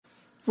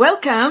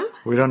Welcome.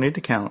 We don't need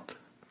to count.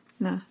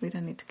 No, we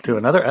don't need to count. To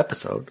another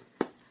episode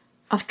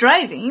of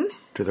Driving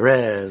to the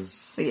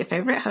Res. with your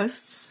favorite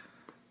hosts.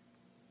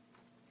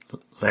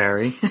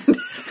 Larry.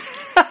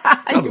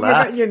 You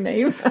forgot your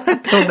name.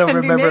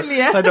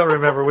 I don't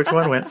remember which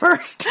one went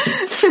first.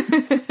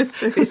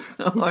 There is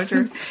no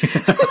order.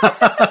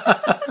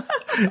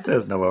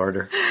 There's no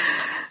order.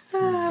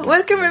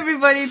 Welcome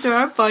everybody to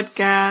our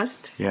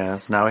podcast.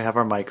 Yes, now we have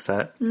our mic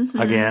set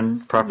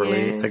again,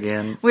 properly, Yes.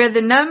 again. We're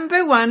the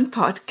number one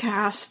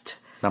podcast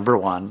Number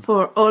one.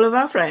 for all of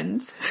our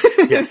friends.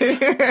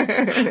 Yes.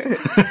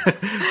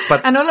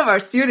 And all of our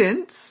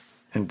students.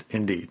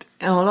 Indeed.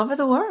 All over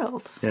the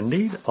world.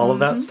 Indeed. All of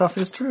that stuff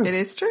is true. It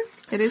is true.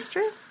 It is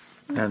true.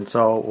 And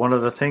so one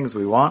of the things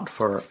we want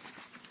for,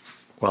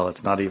 well,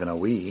 it's not even a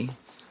we.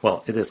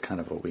 Well, it is kind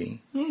of a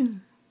we. Yeah.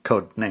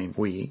 Code name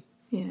we.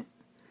 Yeah.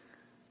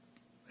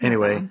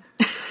 Anyway.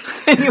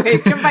 Anyway,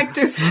 come back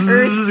to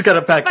Earth. Got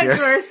it back Back here.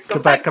 to Earth. Go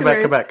Come back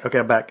back. to Earth. Okay,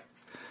 I'm back.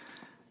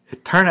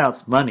 It turns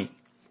out money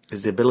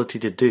is the ability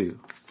to do.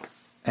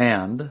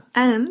 And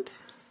And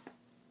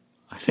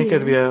I think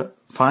it'd be a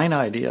fine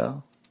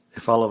idea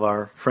if all of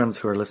our friends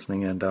who are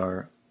listening and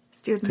our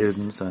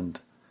students and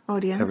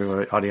audience.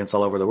 everybody, audience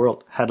all over the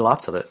world had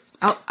lots of it.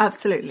 Oh,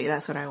 absolutely.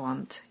 That's what I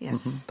want.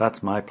 Yes.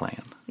 That's my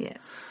plan.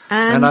 Yes.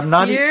 And, And I'm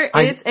not here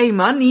is a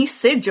money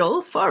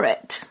sigil for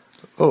it.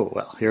 Oh,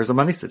 well, here's a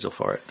money sigil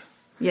for it.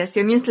 Yes,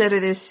 your newsletter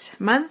this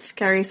month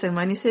carries a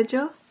money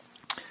sigil.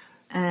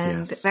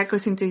 And Yes. that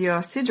goes into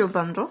your sigil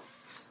bundle.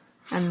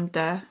 And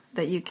that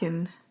you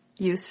can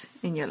use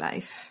in your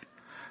life.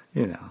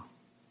 You know.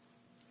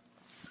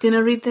 Do you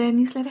want to read the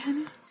newsletter,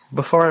 honey?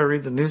 Before I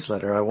read the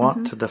newsletter, I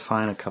want to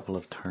define a couple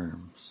of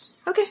terms.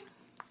 Okay.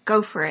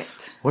 Go for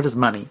it. What is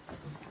money?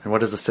 And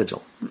what is a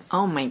sigil?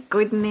 Oh my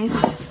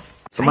goodness.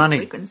 So High money.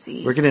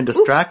 frequency. We're getting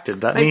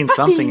distracted. That my means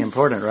something puppies.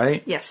 important,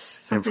 right? Yes.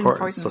 Something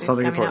important So is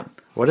something coming important.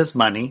 up. What is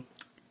money?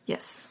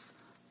 Yes.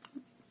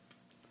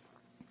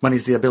 Money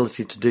is the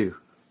ability to do.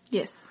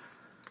 Yes.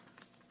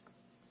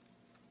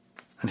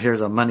 And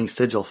here's a money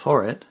sigil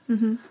for it.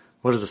 Mm-hmm.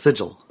 What is a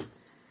sigil?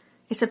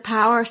 It's a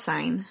power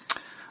sign.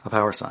 A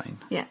power sign.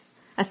 Yeah.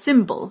 A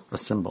symbol A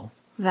symbol.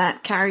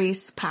 that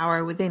carries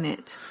power within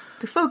it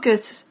to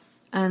focus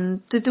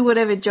and to do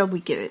whatever job we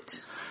give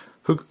it.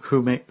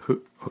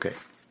 Okay.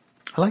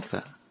 I like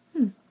that.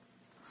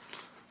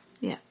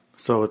 Yeah.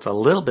 So it's a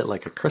little bit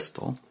like a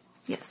crystal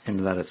Yes.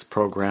 in that it's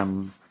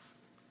programmable,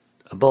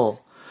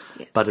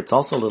 Yeah. but it's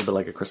also a little bit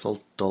like a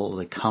crystal.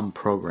 They come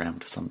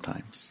programmed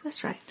sometimes.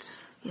 That's right.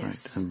 Yes.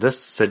 Right. And this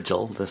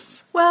sigil,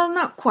 Well,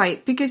 not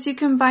quite, because you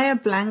can buy a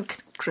blank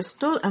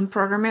crystal and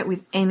program it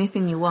with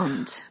anything you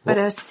want. But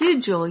a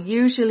sigil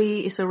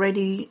usually is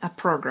already a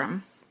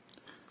program.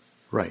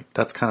 right,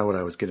 that's kind of what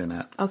I was getting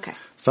at. Okay.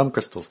 Some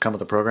crystals come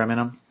with a program in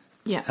them,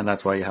 Yeah. and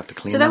that's why you have to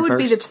clean So that them would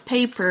first. be the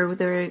paper with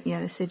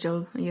the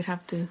sigil. You'd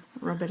have to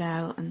rub it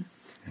out and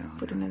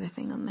put another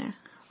thing on there.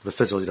 The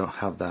sigil, you don't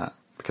have that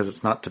because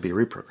it's not to be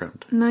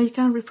reprogrammed. No, you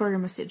can't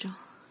reprogram a sigil.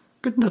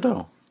 Good to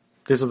know.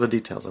 These are the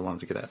details I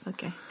wanted to get at.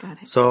 Okay,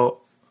 got it. So,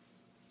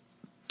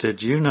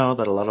 did you know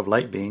that a lot of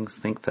light beings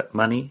think that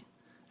money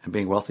and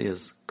being wealthy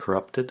is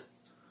corrupted?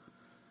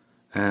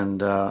 And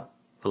the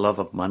love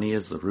of money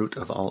is the root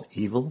of all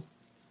evil?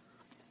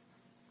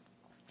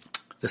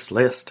 This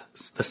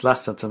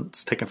last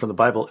sentence taken from the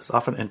Bible is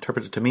often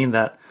interpreted to mean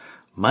that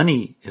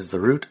money is the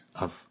root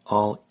of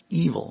all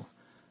evil,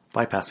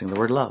 bypassing the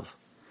word love.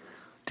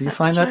 Do you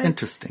find that right.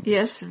 interesting?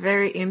 Yes,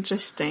 very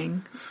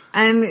interesting.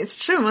 And it's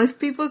true, most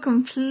people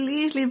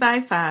completely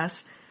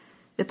bypass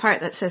the part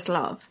that says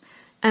love.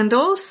 And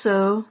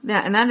also,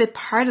 another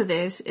part of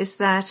this is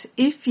that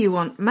if you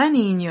want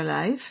money in your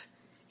life,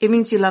 it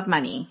means you love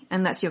money,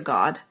 and that's your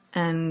God,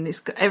 and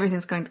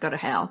everything's going to go to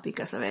hell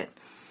because of it,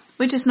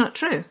 which is not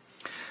true.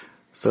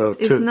 So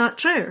It's not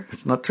true.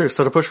 It's not true.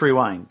 So to push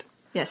rewind.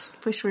 Yes,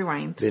 push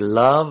rewind. The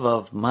love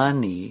of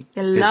money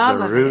is love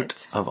the of root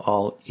it. of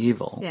all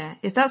evil. Yeah,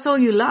 if that's all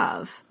you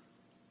love,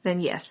 then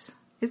yes.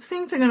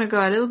 Things are going to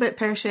go a little bit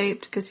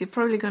pear-shaped because you're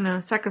probably going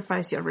to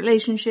sacrifice your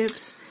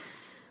relationships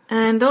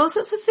and all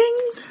sorts of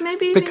things.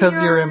 Maybe even Because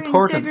your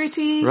importance,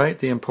 integrity, right?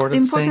 The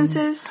importance thing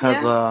importances,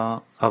 has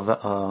a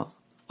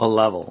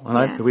level.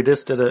 And we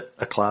just did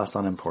a class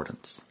on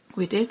importance.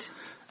 We did.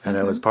 And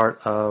it was part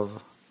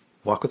of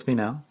Walk With Me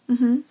Now.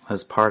 Mm-hmm.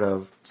 As part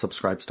of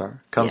Subscribestar.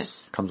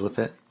 Comes with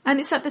it. And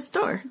it's at the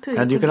store too.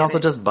 And you can also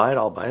get it. just buy it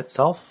all by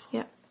itself.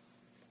 Yeah.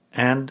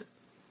 And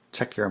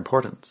check your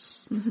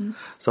importance. Mm-hmm.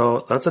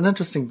 So that's an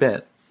interesting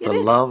bit. It the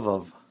is. love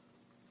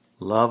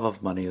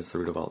of money is the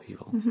root of all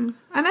evil. Mm-hmm.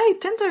 And I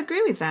tend to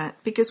agree with that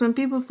because when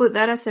people put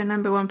that as their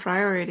number one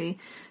priority,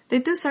 they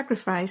do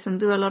sacrifice and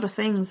do a lot of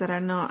things that are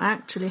not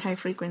actually high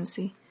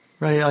frequency.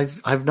 Right,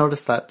 I've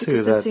noticed that too,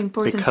 Because that's that the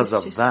importance because it's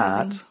of just that,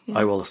 having,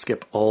 I will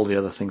skip all the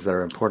other things that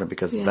are important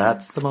because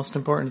that's the most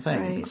important thing.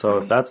 Right, so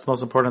right. if that's the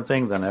most important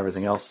thing, then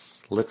everything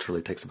else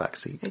literally takes a back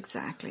seat.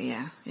 Exactly,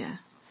 yeah.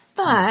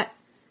 But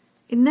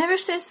it never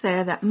says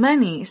there that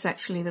money is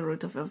actually the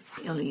root of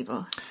all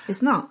evil.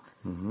 It's not.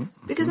 Mm-hmm.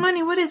 Because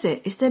money, what is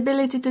it? It's the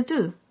ability to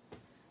do.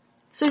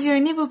 So if you're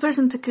an evil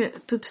person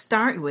to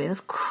start with,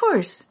 of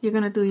course you're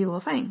going to do evil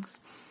things.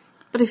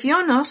 But if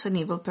you're not an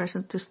evil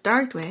person to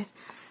start with,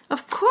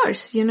 of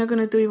course you're not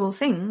going to do evil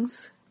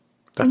things.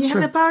 That's and you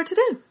true. have the power to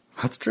do.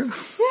 That's true.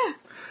 Yeah.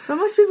 But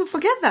most people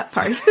forget that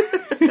part.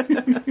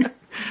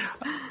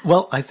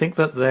 Well, I think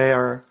that they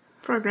are...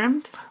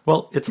 Programmed.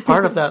 Well, it's a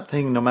part of that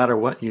thing. No matter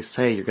what you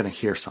say, you're going to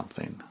hear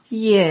something.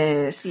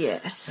 Yes,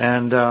 yes.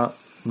 And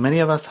many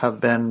of us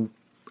have been,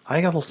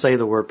 I will say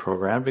the word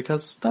programmed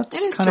because that's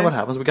kind true. of what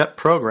happens. We got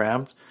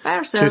programmed By to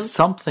ourselves.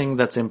 something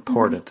that's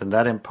important. And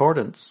that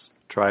importance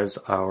drives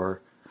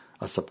our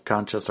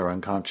subconscious or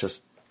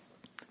unconscious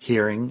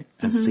hearing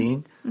and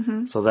seeing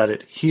so that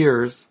it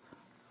hears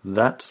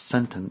that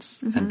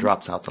sentence and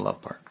drops out the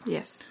love part.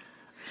 Yes.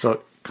 So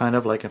it kind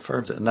of like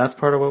affirms it. And that's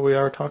part of what we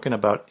are talking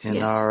about in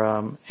Yes.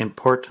 our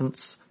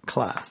importance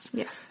class.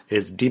 Yes.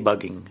 Is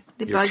debugging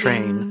your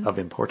train of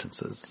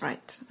importances.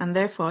 Right. And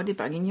therefore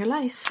debugging your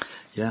life.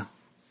 Yeah.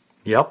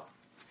 Yep.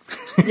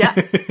 Yeah.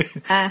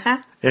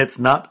 Uh-huh. It's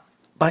not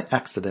by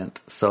accident.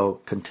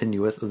 So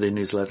continue with the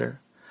newsletter.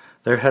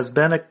 There has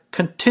been a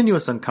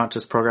continuous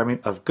unconscious programming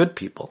of good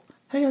people.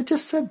 Hey, I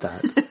just said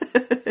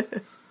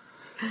that.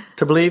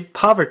 To believe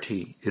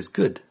poverty is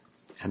good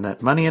and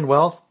that money and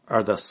wealth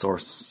are the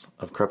source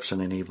of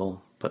corruption and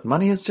evil. But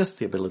money is just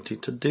the ability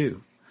to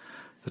do.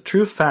 The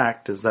true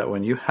fact is that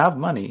when you have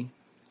money,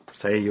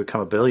 say you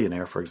become a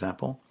billionaire, for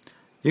example,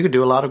 you can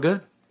do a lot of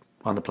good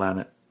on the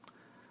planet.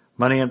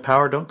 Money and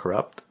power don't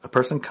corrupt. A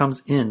person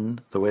comes in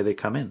the way they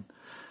come in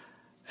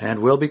and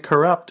will be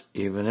corrupt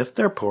even if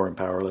they're poor and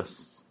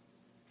powerless.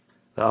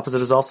 The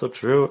opposite is also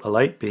true. A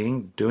light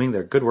being doing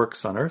their good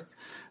works on earth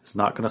is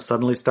not going to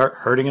suddenly start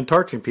hurting and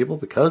torturing people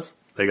because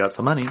they got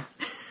some money.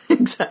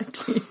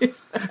 Exactly.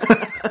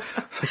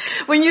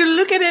 When you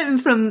look at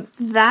it from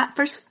that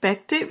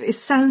perspective, it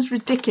sounds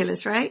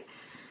ridiculous, right?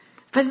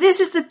 But this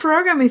is the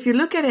program. If you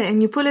look at it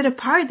and you pull it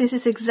apart, this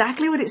is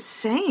exactly what it's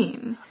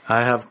saying.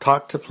 I have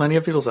talked to plenty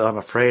of people, so I'm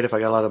afraid if I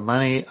got a lot of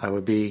money, I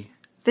would be...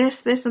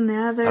 This, and the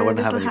other. I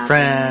wouldn't have any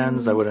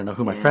friends. I wouldn't know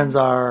who my friends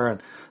are,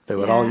 and they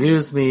would all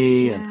use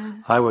me,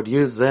 and I would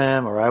use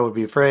them, or I would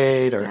be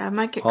afraid, or I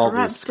might get all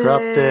these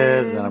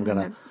corrupted, and then I'm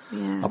gonna...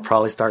 I'll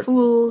probably start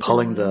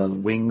pulling the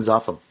wings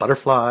off of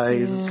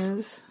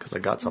butterflies because I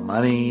got some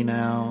money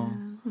now.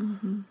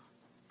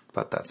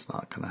 But that's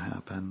not going to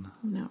happen.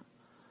 No,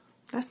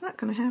 that's not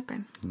going to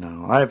happen.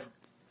 No,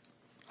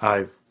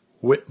 I've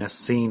witnessed,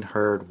 seen,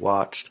 heard,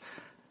 watched,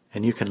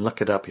 and you can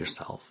look it up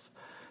yourself.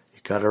 You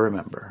got to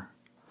remember,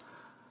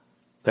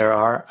 there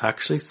are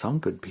actually some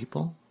good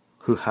people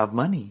who have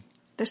money.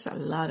 There's a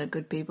lot of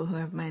good people who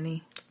have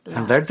money.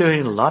 And they're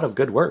doing a lot of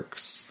good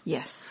works.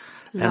 Yes.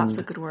 Lots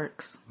of good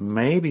works.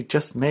 Maybe,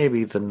 just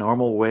maybe, the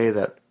normal way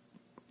that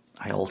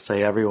I'll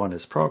say everyone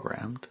is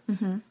programmed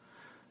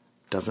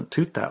doesn't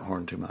toot that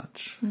horn too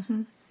much.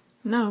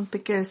 No,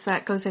 because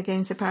that goes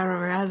against the power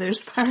over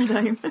others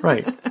paradigm.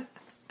 Right.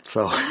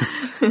 So,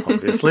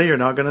 obviously, you're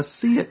not going to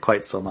see it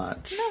quite so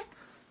much. No.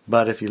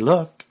 But if you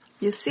look,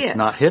 you see it's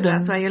not hidden.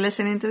 That's why you're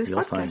listening to this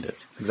you'll podcast. Find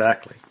it.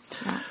 Exactly.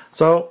 Yeah.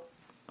 So,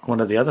 one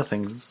of the other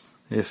things,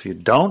 if you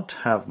don't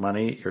have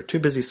money, you're too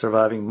busy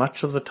surviving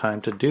much of the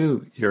time to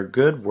do your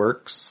good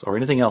works or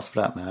anything else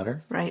for that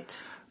matter.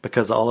 Right.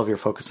 Because all of your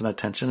focus and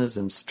attention is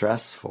in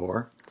stress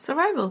for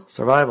survival.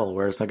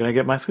 Where am I going to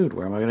get my food?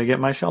 Where am I going to get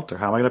my shelter?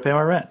 How am I going to pay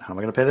my rent? How am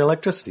I going to pay the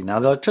electricity? Now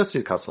the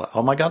electricity costs a lot.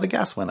 Oh my God, the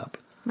gas went up.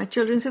 My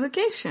children's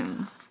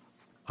education.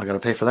 I got to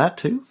pay for that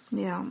too?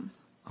 Yeah.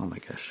 Oh my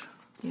gosh.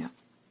 Yeah.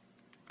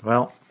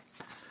 Well,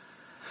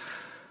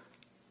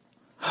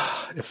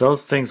 if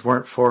those things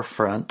weren't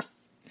forefront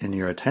in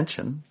your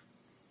attention,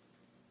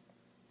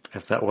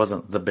 if that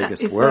wasn't the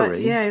biggest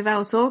worry, that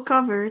was all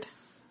covered,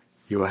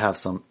 you will have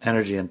some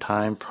energy and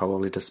time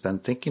probably to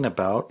spend thinking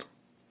about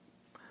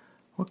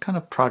what kind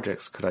of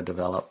projects could I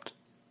develop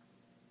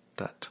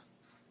that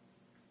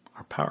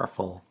are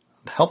powerful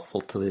and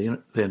helpful to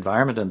the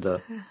environment and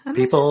the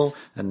people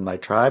and my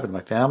tribe and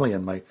my family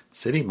and my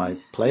city, my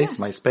place,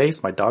 my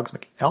space, my dogs,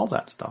 all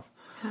that stuff.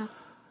 Yeah.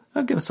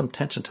 I'll give some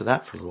attention to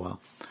that for a little while.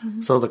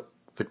 So the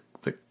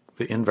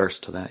inverse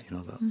to that,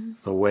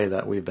 the way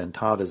that we've been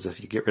taught is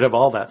if you get rid of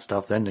all that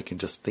stuff, then you can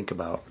just think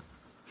about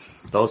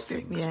those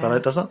things. But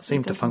it doesn't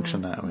seem to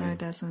function that way. No, it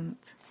doesn't.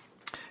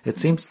 It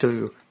seems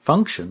to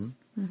function,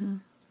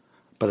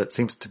 but it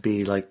seems to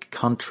be like a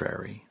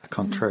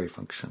contrary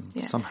function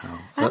somehow.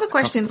 I have a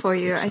question for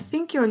you. I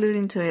think you're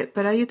alluding to it,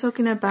 but are you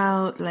talking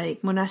about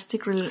like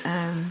monastic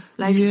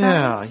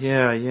lifestyles?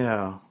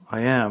 Yeah, I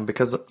am.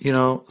 Because,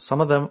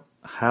 some of them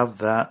have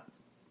that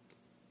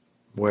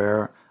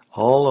where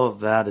all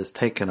of that is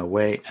taken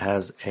away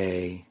as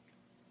a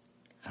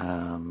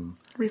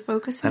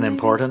refocusing, an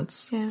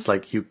importance. Yeah. It's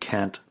like you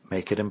can't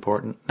make it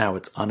important. Now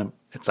it's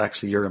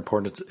actually your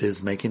importance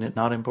is making it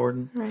not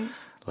important. Right.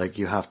 Like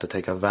you have to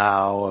take a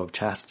vow of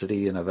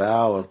chastity and a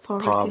vow of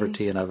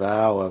poverty and a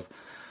vow of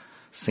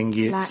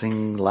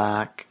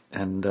lack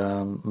and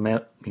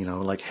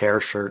like hair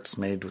shirts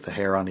made with the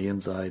hair on the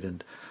inside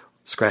and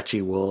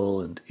scratchy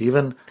wool and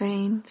even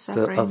pain,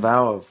 suffering. a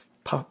vow of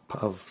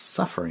of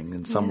suffering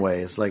in some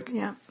ways, like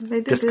Yeah,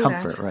 they do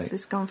discomfort, do that. right?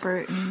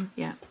 Discomfort, and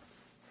yeah.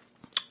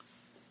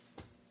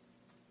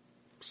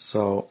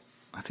 So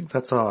I think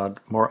that's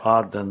more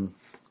odd than,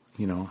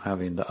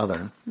 having the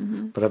other.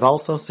 Mm-hmm. But I've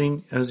also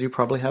seen, as you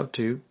probably have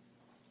too,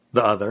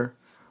 the other,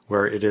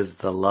 where it is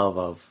the love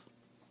of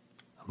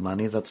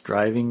money that's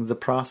driving the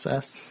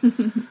process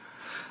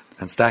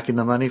and stacking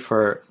the money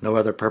for no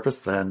other purpose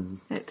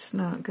than, It's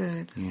not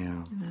good.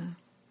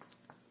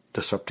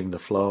 disrupting the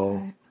flow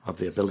Right. of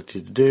the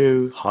ability to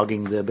do,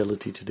 hogging the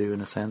ability to do in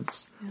a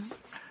sense. Yeah.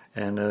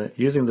 And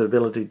using the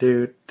ability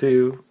to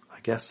do, I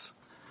guess,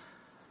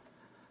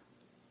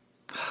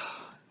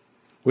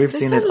 we've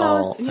There's seen a it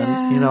lot, all.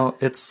 yeah. And,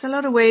 it's There's a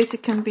lot of ways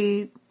it can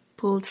be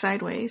pulled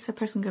sideways. A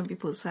person can be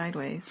pulled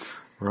sideways.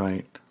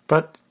 right.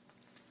 But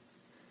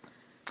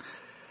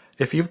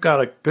if you've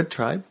got a good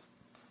tribe,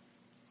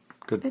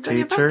 good They got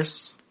your back.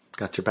 teachers,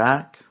 got your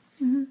back,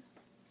 you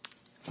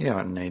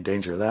aren't in any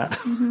danger of that.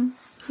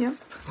 Yep.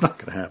 It's not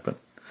going to happen.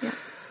 Yeah.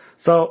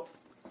 So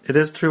it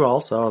is true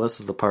also,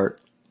 this is the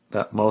part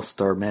that most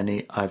or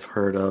many I've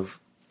heard of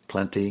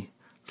plenty.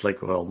 It's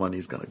like, well,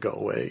 money's going to go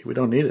away. We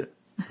don't need it.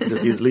 We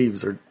just use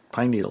leaves or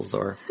pine needles,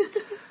 or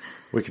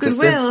we could just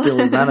Goodwill.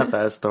 instantly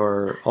manifest,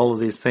 or all of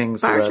these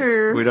things so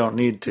Barter. that we don't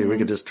need to. We Yeah.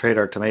 could just trade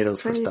our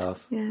tomatoes for Right.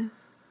 stuff. Yeah.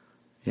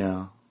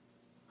 Yeah.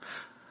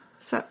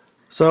 So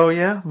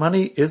So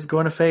money is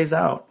going to phase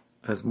out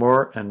as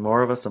more and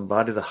more of us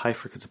embody the high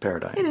frequency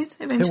paradigm. it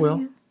eventually. It will.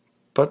 Yeah.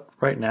 But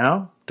right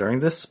now,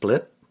 during this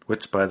split,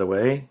 which by the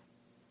way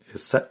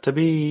is set to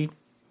be,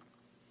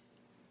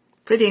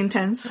 Pretty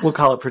intense. we'll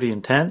call it pretty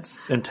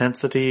intense.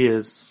 Intensity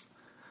is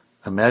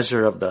a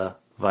measure of the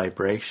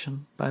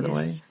vibration, by the Yes,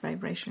 way.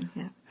 vibration.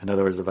 Yeah. In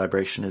other words, the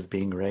vibration is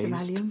being The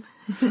raised.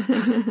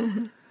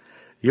 volume.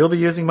 You'll be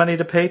using money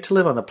to pay to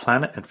live on the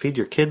planet and feed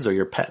your kids or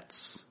your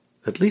pets,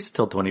 at least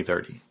till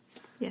 2030.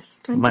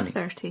 Yes. Money.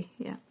 2030.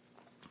 Yeah.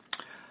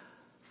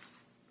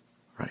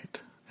 Right.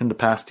 In the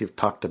past, you've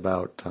talked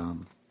about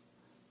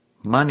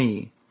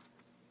money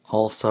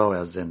also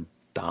as in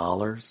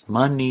dollars,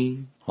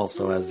 money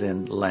also as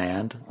in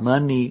land,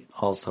 money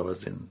also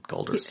as in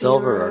gold or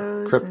silver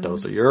or Euros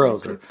cryptos or and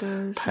euros or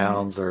cryptos,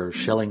 pounds or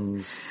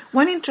shillings.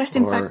 One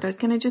interesting Or- factor.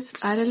 Can I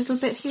just add a little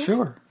bit here?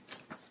 Sure.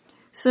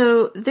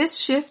 So this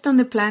shift on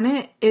the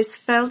planet is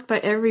felt by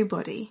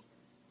everybody.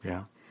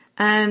 Yeah.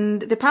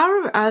 And the power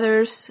of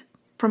others,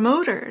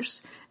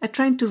 promoters, are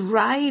trying to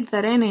ride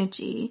that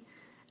energy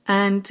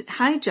and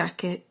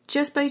hijack it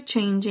just by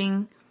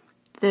changing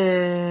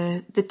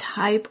the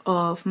type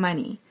of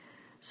money.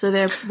 So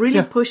they're really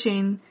Yeah.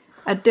 pushing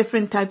a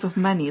different type of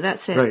money.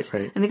 That's it. Right,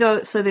 right. And they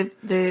go, so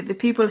the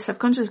people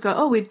subconscious go,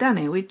 oh, we've done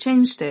it. We've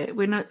changed it.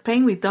 We're not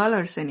paying with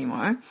dollars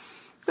anymore.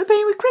 We're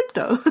paying with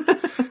crypto.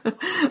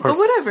 or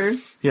whatever.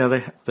 Yeah,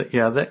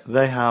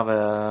 they have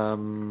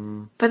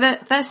But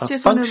that's a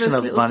just one of function those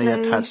of little money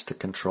play- attached to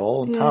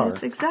control and power.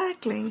 Yes,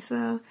 exactly.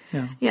 So,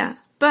 Yeah. yeah.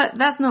 But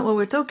that's not what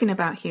we're talking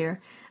about here.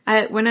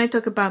 When I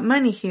talk about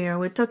money here,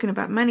 we're talking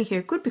about money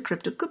here. Could be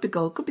crypto, could be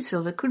gold, could be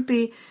silver, could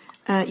be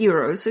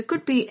euros. It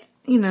could be,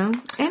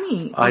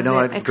 any. I of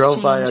know the I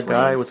drove by a exchange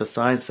guy ways. with a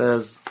sign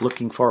says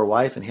looking for a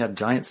wife, and he had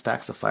giant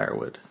stacks of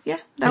firewood. Yeah,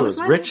 He that was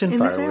money rich in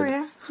this firewood.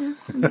 area. Yeah,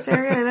 in this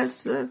area,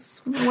 that's a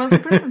wealthy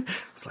person.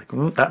 It's like,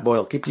 that boy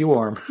will keep you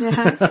warm.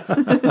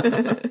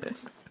 Yeah.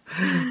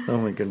 Oh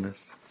my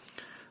goodness.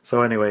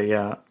 So anyway,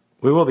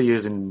 we will be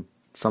using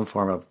some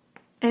form of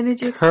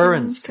Energy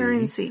exchange,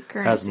 Currency currency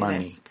as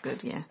money. That's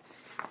good. Yeah.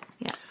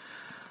 Yeah.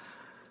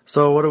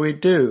 So what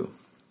do?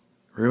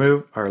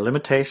 Remove our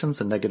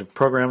limitations and negative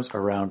programs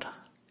around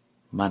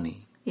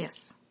money.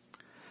 Yes.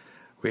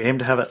 We aim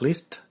to have at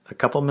least a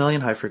couple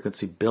million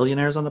high-frequency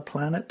billionaires on the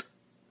planet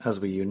as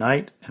we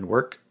unite and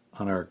work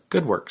on our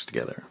good works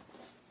together.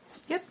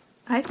 Yep.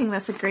 I think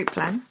that's a great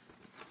plan.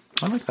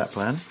 I like that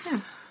plan. Yeah.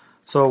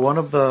 So one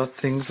of the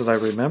things that I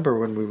remember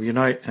when we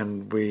unite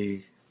and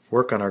we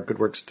work on our good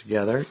works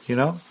together,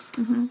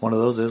 one of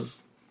those is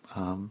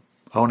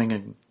owning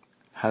and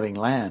having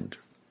land,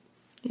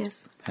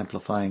 Yes.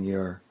 amplifying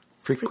your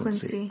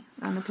frequency.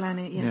 on the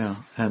planet. Yes.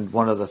 Yeah, and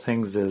one of the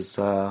things is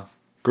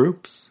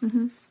groups.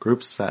 Mm-hmm.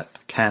 Groups that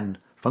can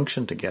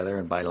function together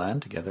and buy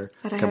land together,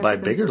 At a can higher buy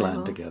frequency bigger level.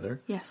 land together,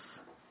 Yes.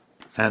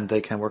 and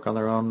they can work on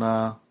their own,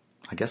 I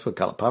guess we'd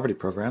call it poverty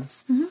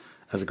programs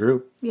as a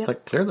group. Yep. It's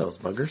like, clear those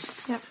buggers.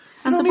 Yep.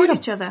 You And don't support need 'em.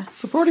 each other.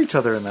 Support each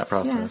other in that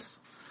process.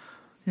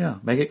 Yeah,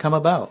 make it come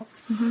about.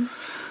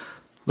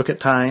 Look at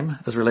time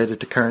as related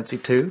to currency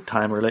too,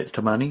 time related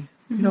to money.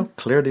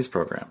 Clear these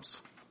programs.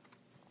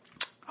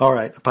 All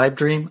right, a pipe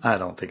dream? I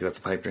don't think that's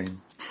a pipe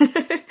dream.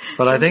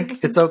 But I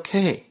think it's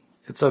okay.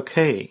 It's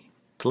okay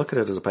to look at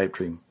it as a pipe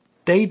dream.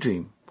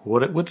 Daydream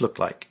what it would look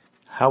like.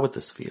 How would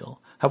this feel?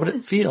 How would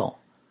it feel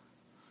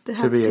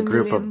to be a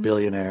group of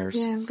billionaires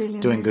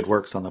doing good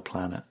works on the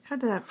planet? How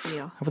did that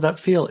feel? How would that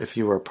feel if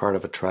you were part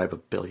of a tribe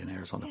of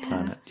billionaires on the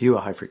planet? You,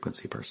 a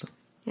high-frequency person.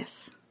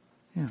 Yes.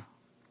 Yeah.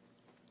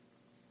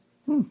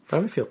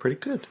 That would feel pretty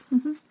good.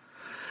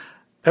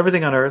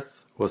 Everything on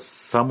Earth was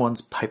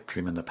someone's pipe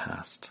dream in the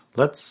past.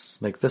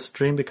 Let's make this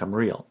dream become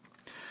real.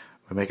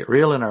 We make it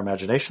real in our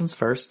imaginations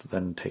first,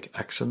 then take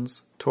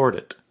actions toward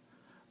it.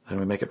 Then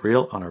we make it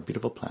real on our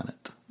beautiful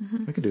planet.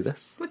 We can do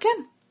this. We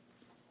can.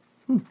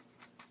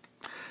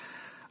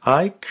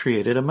 I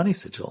created a money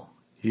sigil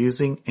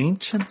using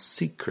ancient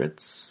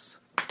secrets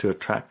to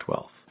attract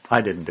wealth.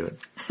 I didn't do it.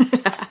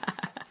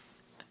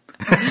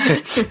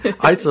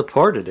 I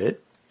supported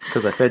it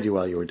because I fed you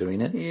while you were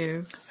doing it.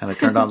 Yes. And I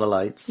turned on the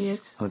lights.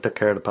 Yes. And I took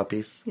care of the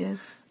puppies. Yes.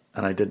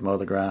 And I did mow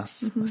the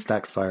grass. I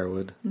stacked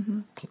firewood.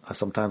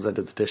 Sometimes I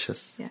did the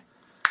dishes. Yeah.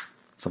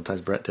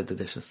 Sometimes Brett did the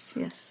dishes.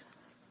 Yes.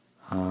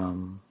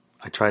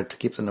 I tried to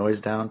keep the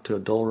noise down to a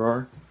dull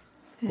roar.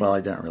 Yeah. Well,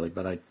 I didn't really,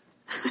 but I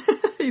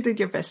You did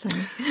your best,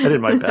 honey. I did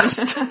my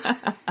best.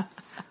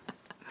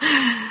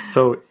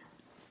 So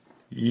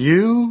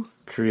you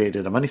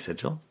created a money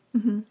sigil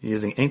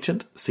using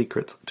ancient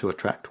secrets to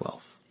attract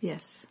wealth.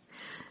 Yes.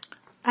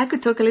 I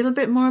could talk a little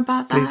bit more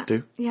about that. Please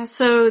do. Yeah,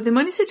 so the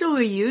money sigil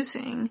we're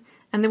using,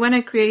 and the one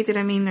I created,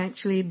 I mean, I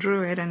actually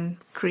drew it and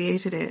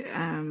created it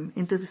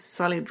into the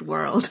solid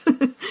world.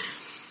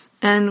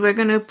 And we're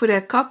going to put a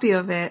copy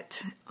of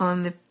it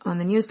on the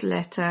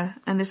newsletter,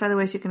 and there's other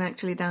ways you can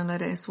actually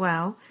download it as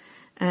well,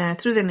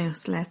 through the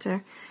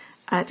newsletter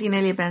at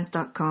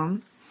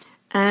ineliabenz.com.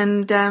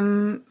 And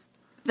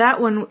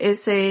that one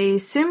is a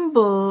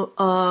symbol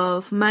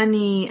of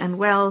money and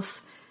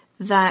wealth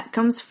that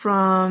comes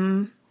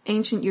from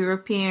ancient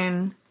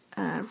European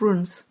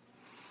runes.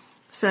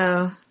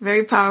 So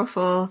very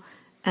powerful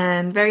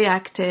and very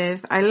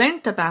active. I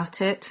learned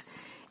about it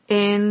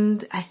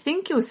in, I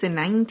think it was the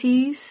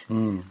 90s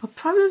or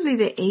probably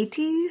the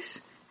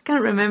 80s. I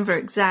can't remember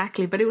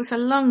exactly, but it was a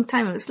long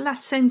time. It was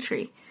last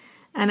century.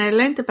 And I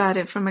learned about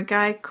it from a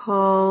guy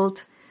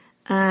called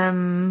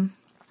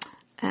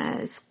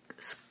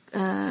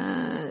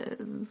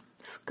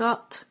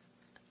Scott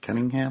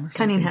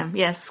Cunningham?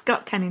 Yes,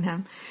 Scott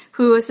Cunningham,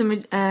 who was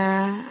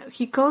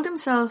he called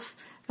himself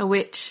a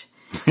witch,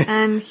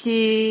 and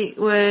he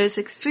was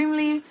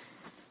extremely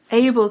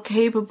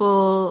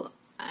capable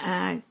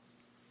at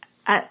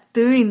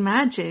doing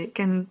magic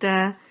and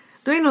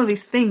doing all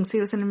these things. He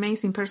was an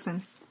amazing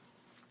person.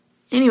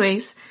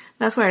 Anyways,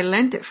 that's where I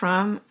learned it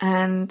from,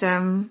 and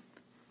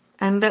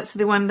that's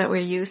the one that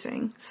we're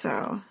using.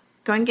 So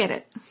go and get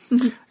it.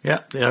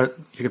 Yeah, you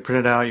can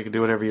print it out. You can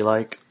do whatever you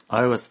like.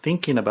 I was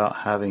thinking about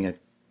having a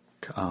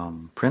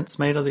prints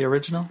made of the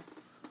original.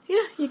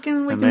 Yeah, you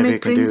can. We and can maybe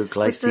make you can do prints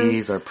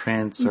glacis or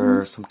prints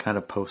or some kind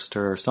of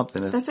poster or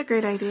something. That's a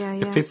great idea.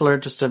 Yes. If people are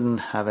interested in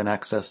having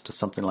access to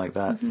something like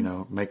that, you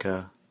know,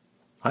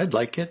 I'd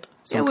like it.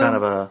 Kind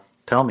of a,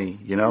 tell me,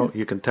 you know,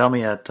 you can tell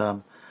me at,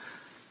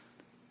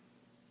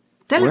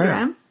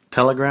 Telegram. Where?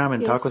 Telegram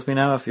and Yes. Talk With Me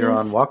Now. If you're Yes.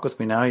 on Walk With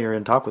Me Now, you're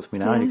in Talk With Me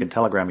Now and you can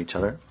telegram each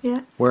other.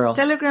 Yeah. Where else?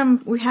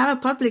 Telegram, we have a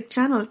public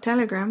channel,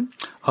 Telegram.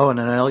 Oh, and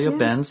Anelia Yes.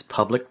 Benz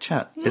public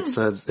chat. Yeah.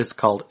 It's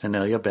called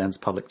Anelia Benz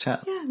public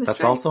chat. Yeah,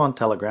 that's right. also on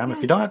Telegram.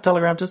 If you don't have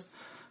Telegram, just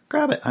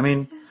grab it. I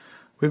mean,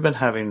 we've been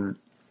having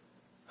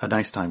a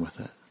nice time with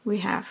it. We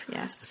have,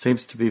 yes. It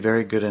seems to be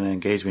very good in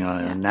engagement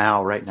on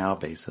a right now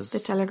basis. The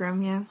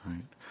Telegram, yeah.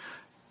 Right.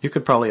 You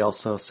could probably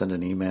also send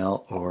an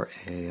email or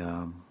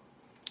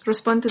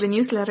Respond to the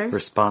newsletter.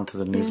 respond to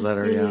the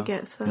newsletter. Lilia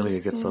gets those,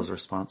 Lilia gets yeah. those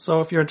responses.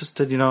 So if you're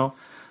interested, you know,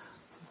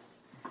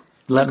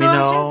 let me go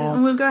know. ahead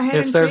and we'll go ahead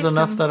if and there's create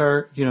enough some. that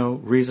are, you know,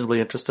 reasonably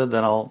interested,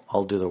 then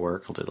I'll do the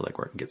work. I'll do the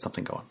legwork and get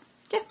something going.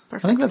 Yeah, I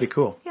perfect. think that'd be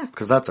cool. Yeah.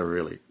 Because that's a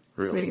really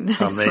nice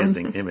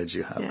amazing one. image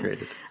you have Yeah.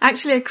 created.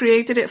 Actually, I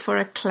created it for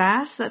a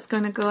class that's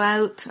going to go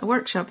out, a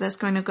workshop that's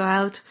going to go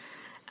out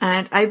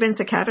at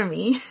Ibenz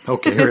Academy.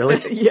 Okay,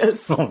 really?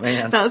 Yes. Oh,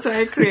 man. That's why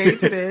I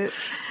created it.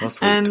 That's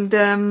sweet. And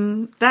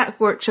that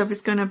workshop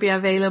is going to be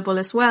available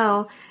as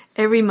well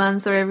every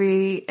month or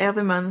every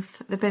other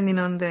month, depending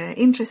on the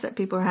interest that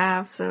people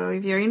have. So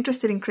if you're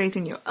interested in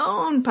creating your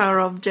own power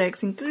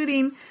objects,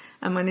 including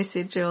a money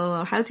sigil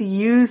or how to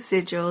use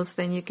sigils,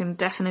 then you can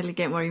definitely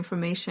get more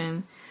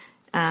information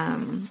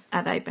at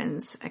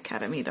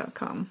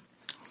ibenzacademy.com.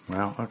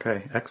 Wow.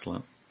 Okay.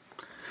 Excellent.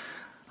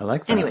 I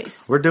like that.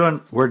 Anyways. We're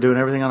doing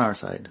everything on our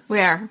side.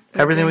 We are.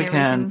 Everything we doing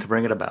can everything. to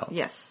bring it about.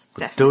 Yes,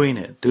 We're definitely. doing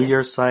it. Do Yes.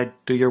 your side.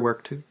 Do your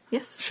work too.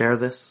 Yes. Share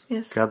this.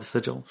 Yes. Grab the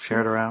sigil. Share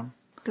it Yes. around.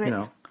 Do You it.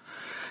 know,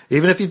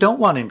 even if you don't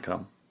want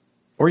income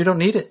or you don't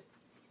need it,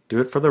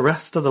 do it for the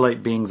rest of the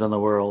light beings in the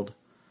world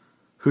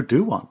who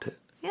do want it.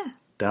 Yeah.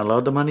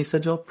 Download the money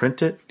sigil,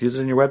 print it, use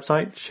it in your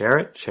website, share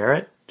it, share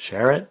it,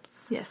 share it.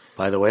 Yes.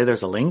 By the way,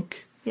 there's a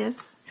link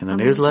Yes. in the On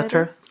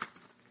newsletter.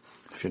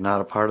 If you're not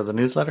a part of the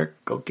newsletter,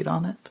 go get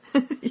on it.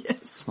 Yes.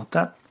 It's not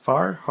that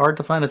hard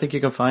to find. I think you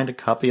can find a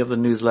copy of the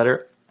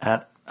newsletter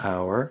at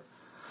our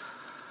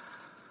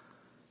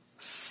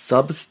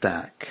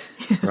Substack,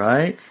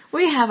 right?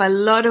 We have a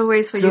lot of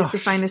ways for you to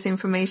Gosh. find this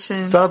information.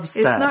 Substack.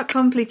 It's not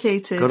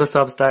complicated. Go to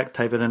Substack,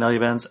 type in Anelia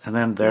Benz, and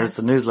then there's Yes.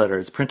 the newsletter.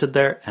 It's printed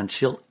there, and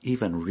she'll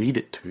even read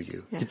it to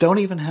you. Yes. You don't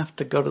even have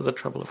to go to the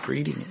trouble of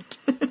reading it.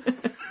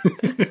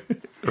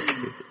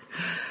 Okay.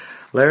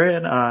 Larry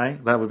and I,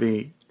 that would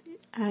be,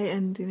 I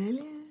and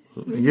Denelia.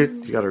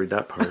 you got to read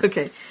that part.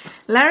 Okay.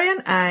 Larry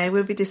and I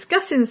will be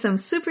discussing some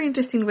super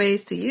interesting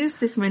ways to use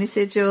this money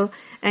sigil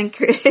and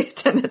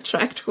create and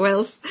attract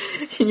wealth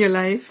in your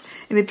life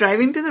in the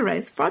Driving to the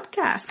Rise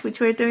podcast,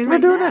 which we're doing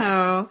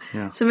now.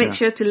 Yeah, so make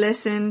sure to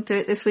listen to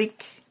it this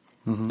week.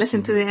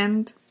 Listen to the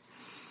end.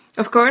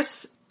 Of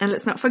course, and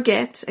let's not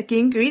forget, a key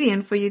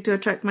ingredient for you to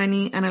attract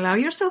money and allow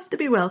yourself to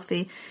be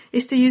wealthy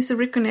is to use the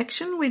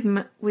reconnection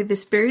with the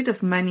spirit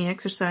of money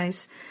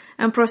exercise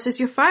and process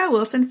your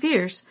firewalls and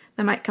fears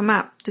that might come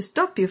up to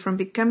stop you from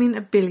becoming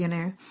a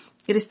billionaire.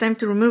 It is time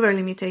to remove our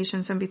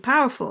limitations and be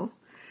powerful.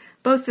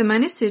 Both the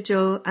money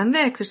sigil and the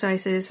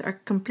exercises are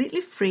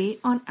completely free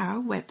on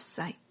our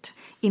website,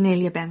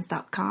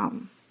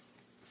 ineliabenz.com.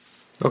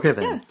 Okay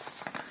then. Yeah.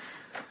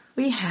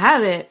 We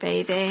have it,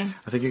 baby.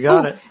 I think you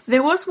got it.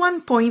 There was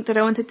one point that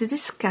I wanted to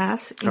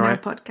discuss in our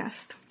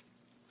podcast.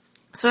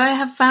 So I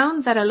have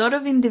found that a lot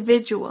of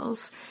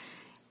individuals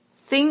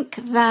think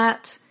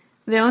that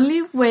the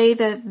only way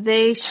that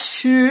they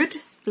should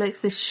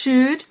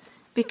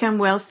become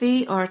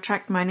wealthy or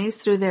attract money is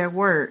through their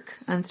work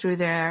and through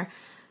their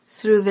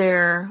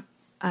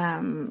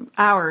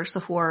hours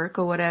of work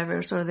or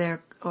whatever,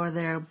 or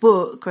their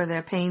book or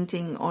their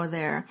painting or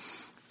their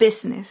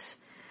business.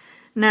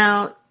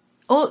 Now,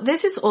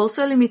 this is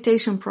also a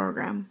limitation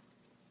program,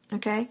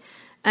 okay?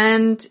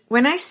 And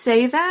when I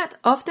say that,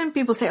 often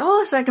people say,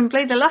 oh, so I can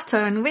play the lotto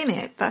and win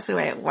it. That's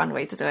one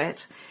way to do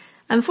it.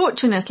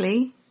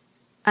 Unfortunately,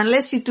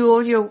 unless you do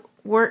all your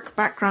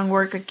background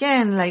work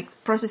again, like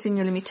processing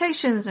your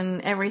limitations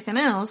and everything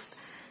else,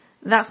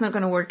 that's not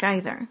going to work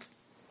either.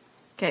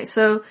 Okay,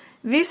 so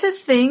these are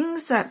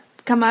things that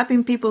come up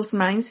in people's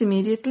minds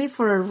immediately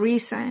for a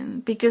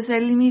reason, because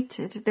they're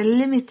limited,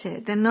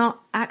 they're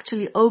not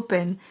actually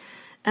open.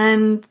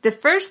 And the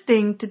first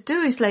thing to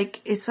do is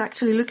it's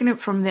actually looking at it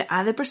from the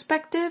other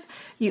perspective.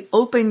 You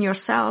open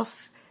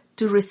yourself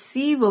to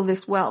receive all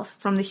this wealth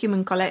from the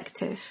human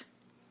collective.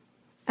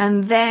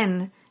 And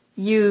then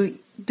you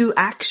do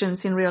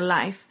actions in real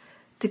life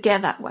to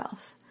get that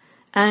wealth.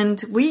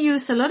 And we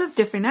use a lot of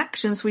different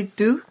actions. We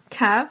do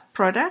have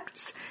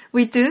products.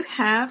 We do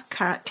have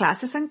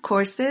classes and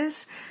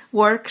courses,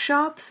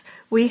 workshops.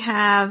 We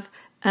have,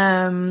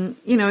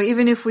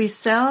 even if we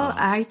sell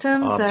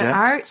items,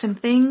 art and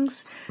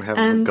things. We have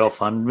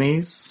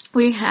GoFundMes.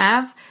 We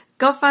have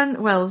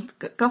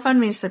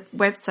GoFundMe is a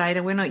website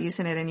and we're not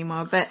using it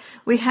anymore, but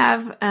we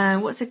have,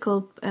 what's it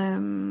called?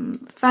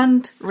 Fundraising.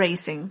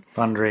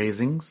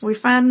 Fundraisings. We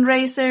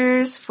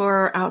fundraisers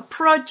for our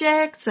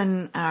projects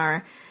and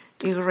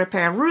we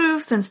repair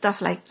roofs and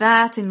stuff like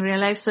that in real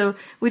life. So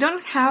we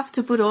don't have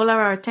to put all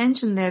our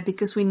attention there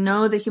because we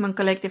know the human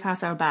collective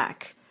has our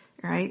back,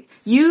 right?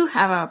 You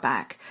have our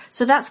back.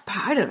 So that's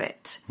part of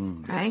it,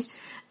 right? Yes.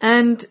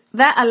 And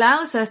that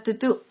allows us to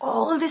do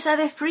all this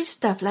other free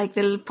stuff, like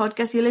the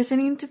podcast you're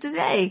listening to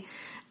today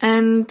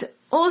and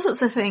all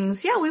sorts of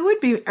things. Yeah, we would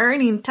be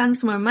earning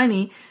tons more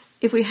money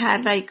if we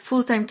had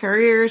full-time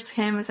careers,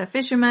 him as a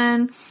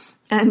fisherman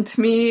and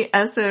me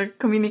as a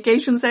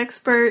communications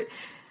expert.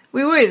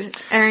 We would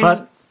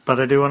earn. But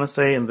I do want to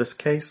say in this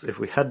case, if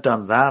we had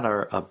done that,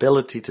 our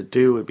ability to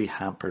do would be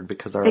hampered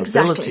because our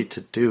ability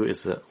to do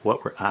is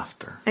what we're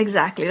after.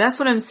 Exactly. That's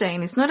what I'm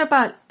saying. It's not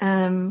about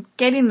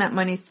getting that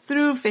money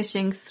through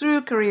fishing,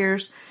 through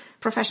careers,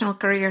 professional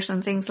careers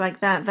and things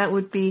like that. That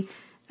would be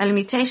a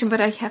limitation.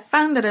 But I have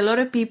found that a lot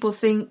of people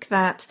think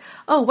that,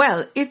 oh,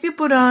 well, if you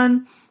put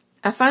on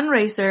a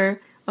fundraiser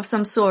of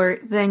some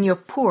sort, then you're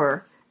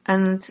poor.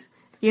 And,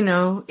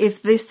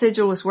 if this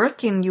sigil was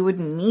working, you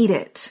wouldn't need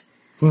it.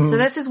 So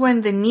this is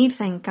when the need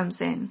thing comes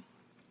in.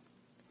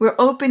 We're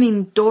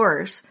opening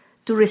doors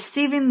to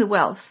receiving the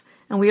wealth,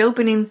 and we're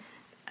opening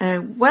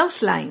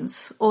wealth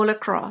lines all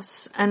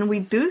across. And we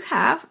do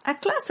have a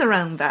class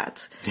around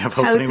that. How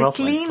to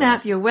clean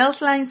up your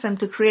wealth lines and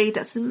to create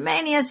as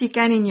many as you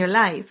can in your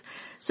life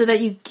so that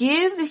you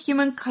give the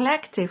human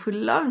collective who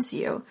loves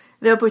you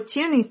the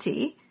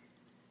opportunity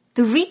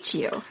to reach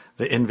you.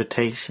 The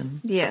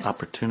invitation. Yes.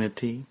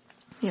 Opportunity.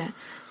 Yeah.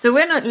 So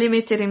we're not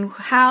limited in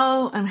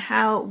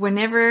how,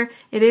 whenever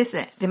it is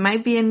that there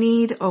might be a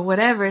need or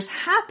whatever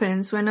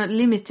happens, we're not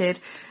limited.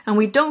 And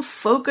we don't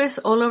focus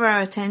all of our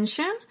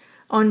attention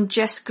on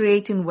just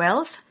creating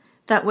wealth.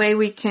 That way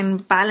we can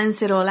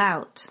balance it all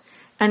out.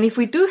 And if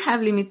we do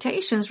have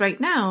limitations right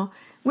now,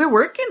 we're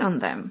working on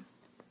them.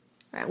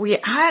 Right? We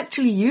are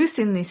actually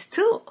using these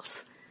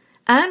tools.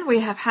 And we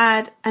have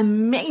had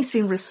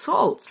amazing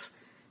results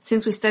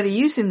since we started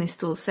using these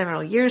tools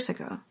several years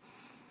ago.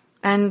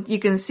 And you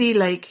can see,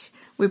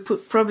 we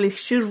probably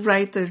should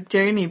write the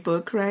journey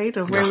book, right?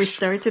 Of where we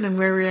started and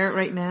where we are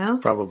right now.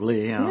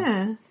 Probably, yeah.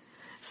 Yeah.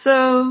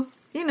 So,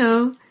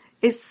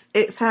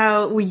 it's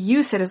how we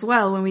use it as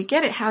well. When we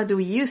get it, how do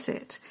we use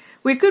it?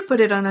 We could put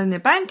it on in the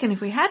bank, and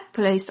if we had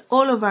placed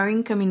all of our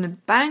income in the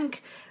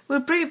bank,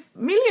 we'd be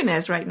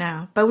millionaires right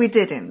now. But we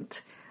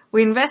didn't.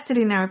 We invested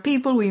in our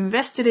people, we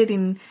invested it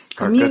in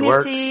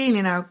community, and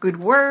in our good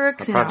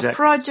works, in our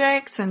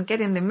projects, and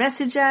getting the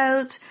message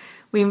out.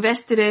 We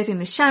invested it in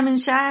the Shaman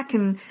Shack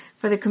and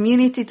for the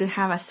community to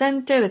have a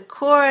center, the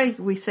core.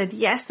 We said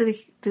yes to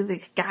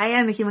the Gaia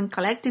and the Human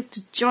Collective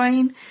to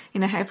join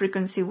in a high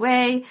frequency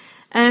way.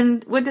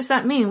 And what does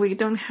that mean? We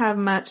don't have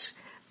much,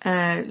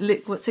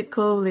 what's it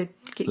called?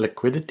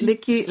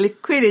 Liquidity?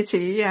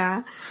 Liquidity,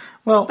 yeah.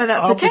 Well, but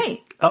that's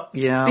okay.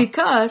 Yeah.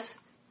 Because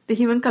the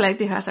Human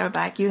Collective has our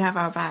back, you have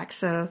our back.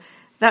 So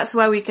that's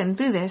why we can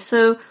do this.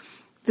 So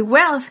the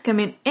wealth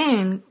coming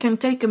in can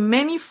take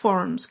many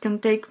forms, can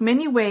take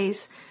many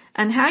ways,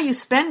 and how you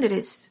spend it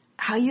is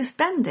how you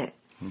spend it.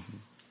 Mm-hmm.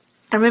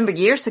 I remember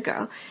years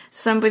ago,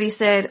 somebody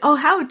said, "Oh,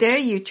 how dare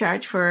you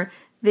charge for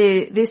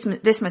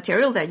this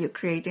material that you're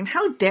creating?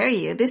 How dare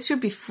you? This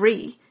should be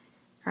free,"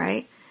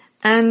 right?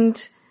 And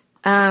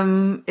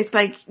it's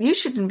like, you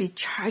shouldn't be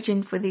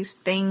charging for these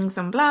things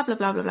and blah, blah,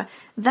 blah, blah, blah.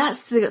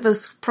 That's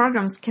those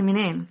programs coming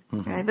in,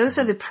 mm-hmm. right? Those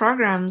are the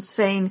programs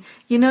saying,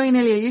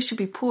 Inelia, you should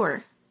be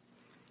poor.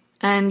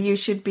 And you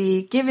should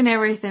be giving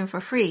everything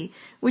for free,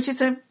 which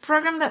is a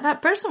program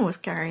that person was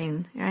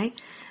carrying, right?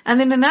 And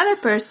then another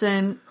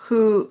person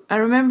who I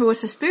remember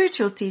was a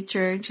spiritual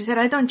teacher. She said,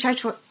 I don't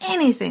charge for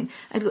anything.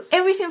 I do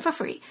everything for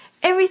free.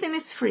 Everything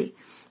is free.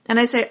 And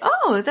I say,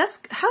 oh,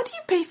 how do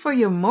you pay for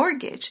your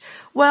mortgage?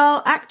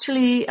 Well,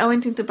 actually, I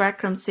went into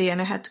bankruptcy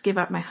and I had to give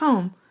up my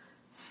home.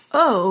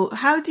 Oh,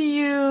 how do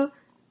you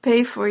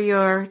pay for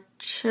your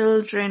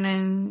children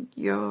and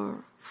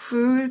your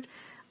food?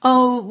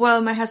 Oh,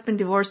 well, my husband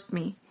divorced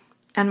me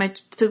and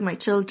took my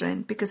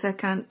children because I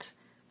can't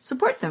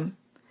support them.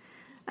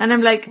 And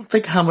I'm like,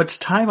 think how much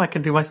time I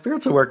can do my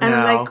spiritual work and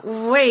now. I'm like,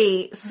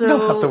 wait, so I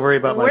don't have to worry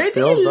about my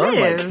bills or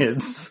my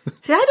kids.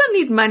 See, I don't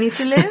need money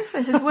to live.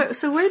 I said,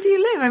 where do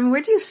you live? I mean,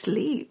 where do you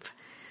sleep?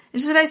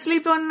 And she said, I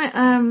sleep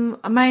on,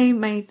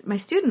 my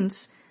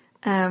students,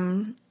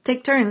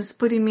 take turns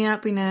putting me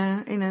up in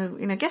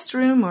a guest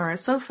room or a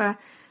sofa.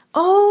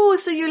 Oh,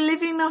 so you're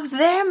living off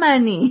their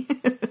money.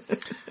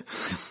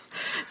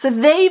 So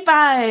they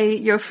buy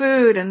your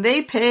food and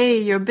they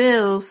pay your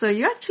bills. So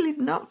you're actually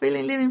not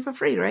really living for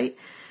free, right?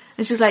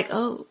 And she's like,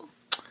 oh,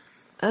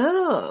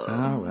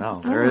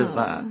 well, there is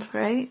that.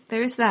 Right?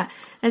 There is that.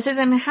 And says,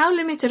 and how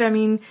limited? I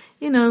mean,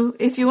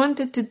 if you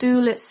wanted to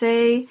do, let's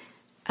say,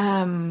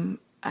 a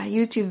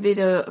YouTube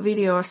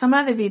video or some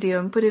other video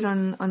and put it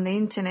on the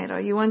internet, or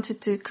you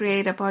wanted to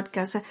create a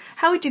podcast,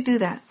 how would you do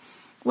that?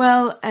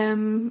 Well,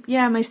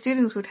 my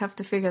students would have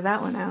to figure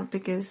that one out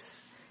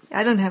because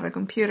I don't have a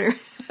computer.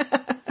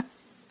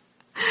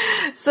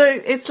 So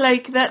it's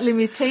like that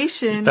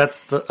limitation.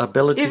 That's the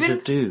ability to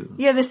do.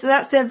 Yeah,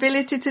 that's the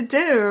ability to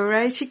do,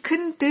 right? She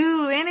couldn't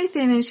do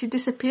anything and she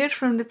disappeared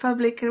from the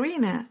public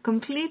arena.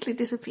 Completely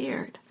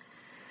disappeared.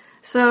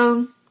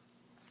 So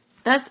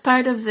that's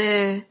part of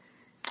the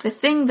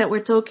thing that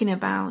we're talking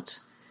about.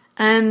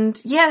 And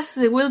yes,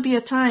 there will be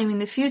a time in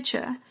the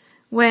future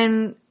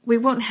when we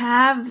won't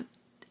have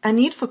a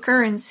need for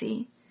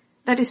currency.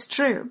 That is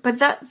true. But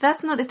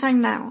that's not the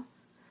time now.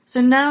 So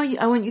now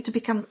I want you to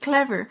become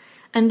clever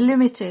and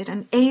limited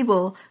and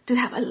able to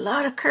have a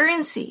lot of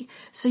currency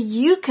so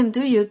you can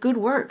do your good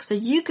work, so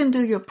you can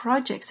do your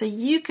projects, so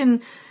you can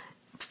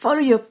follow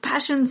your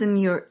passions and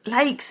your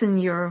likes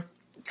and your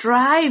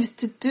drives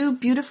to do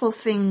beautiful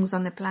things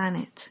on the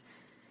planet.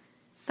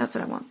 That's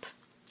what I want.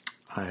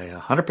 I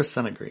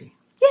 100% agree.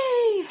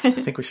 Yay! I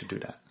think we should do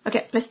that.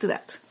 Okay, let's do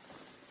that.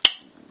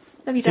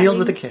 Love you, Sealed darling.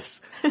 with a kiss.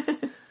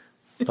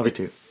 Love you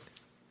too.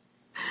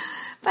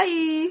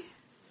 Bye!